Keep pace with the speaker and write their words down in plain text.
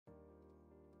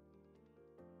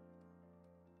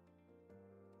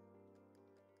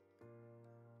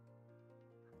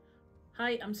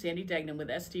Hi, I'm Sandy Deignan with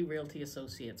SD Realty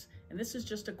Associates, and this is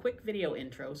just a quick video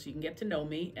intro so you can get to know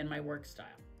me and my work style.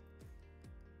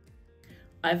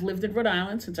 I've lived in Rhode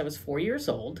Island since I was 4 years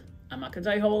old. I'm not going to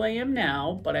tell you how old I am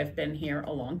now, but I've been here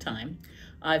a long time.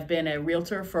 I've been a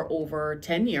realtor for over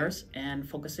 10 years and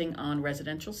focusing on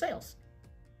residential sales.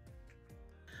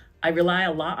 I rely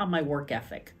a lot on my work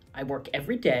ethic. I work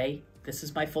every day. This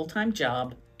is my full-time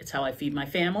job. It's how I feed my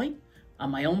family.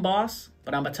 I'm my own boss,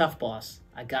 but I'm a tough boss.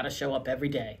 I gotta show up every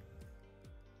day.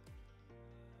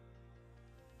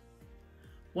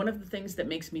 One of the things that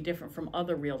makes me different from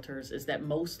other realtors is that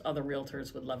most other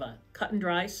realtors would love a cut and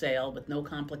dry sale with no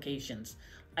complications.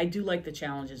 I do like the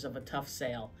challenges of a tough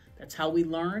sale. That's how we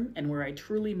learn and where I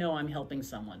truly know I'm helping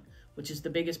someone, which is the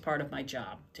biggest part of my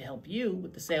job, to help you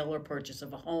with the sale or purchase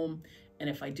of a home. And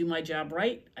if I do my job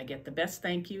right, I get the best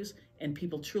thank yous and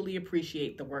people truly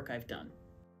appreciate the work I've done.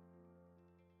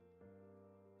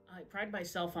 I pride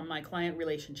myself on my client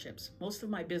relationships. Most of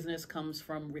my business comes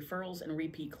from referrals and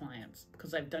repeat clients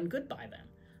because I've done good by them.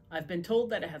 I've been told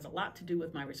that it has a lot to do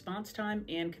with my response time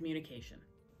and communication.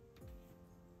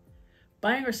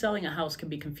 Buying or selling a house can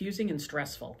be confusing and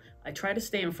stressful. I try to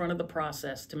stay in front of the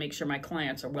process to make sure my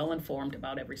clients are well informed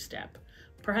about every step.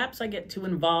 Perhaps I get too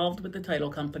involved with the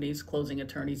title companies, closing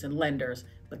attorneys, and lenders,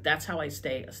 but that's how I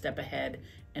stay a step ahead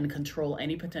and control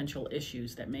any potential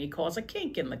issues that may cause a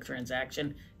kink in the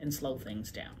transaction and slow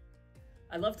things down.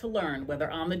 I love to learn, whether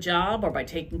on the job or by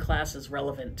taking classes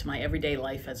relevant to my everyday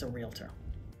life as a realtor.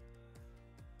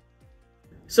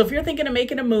 So if you're thinking of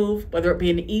making a move, whether it be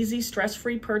an easy,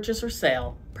 stress-free purchase or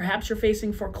sale, perhaps you're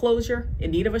facing foreclosure, in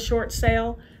need of a short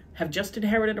sale, have just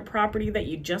inherited a property that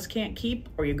you just can't keep,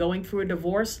 or you're going through a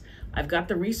divorce, I've got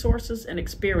the resources and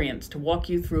experience to walk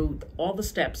you through all the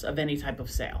steps of any type of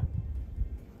sale.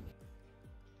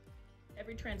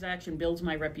 Every transaction builds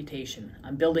my reputation.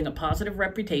 I'm building a positive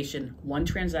reputation, one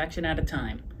transaction at a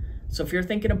time. So if you're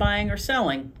thinking of buying or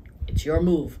selling, it's your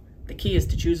move. The key is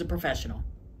to choose a professional.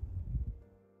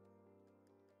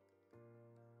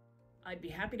 I'd be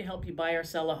happy to help you buy or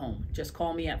sell a home. Just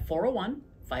call me at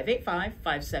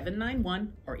 401-585-5791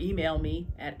 or email me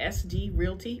at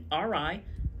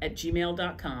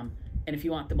sdrealtyri@gmail.com. And if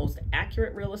you want the most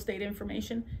accurate real estate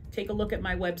information, take a look at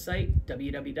my website,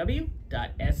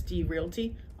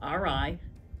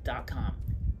 www.sdrealtyri.com.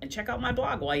 And check out my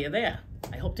blog while you're there.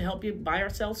 I hope to help you buy or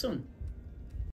sell soon.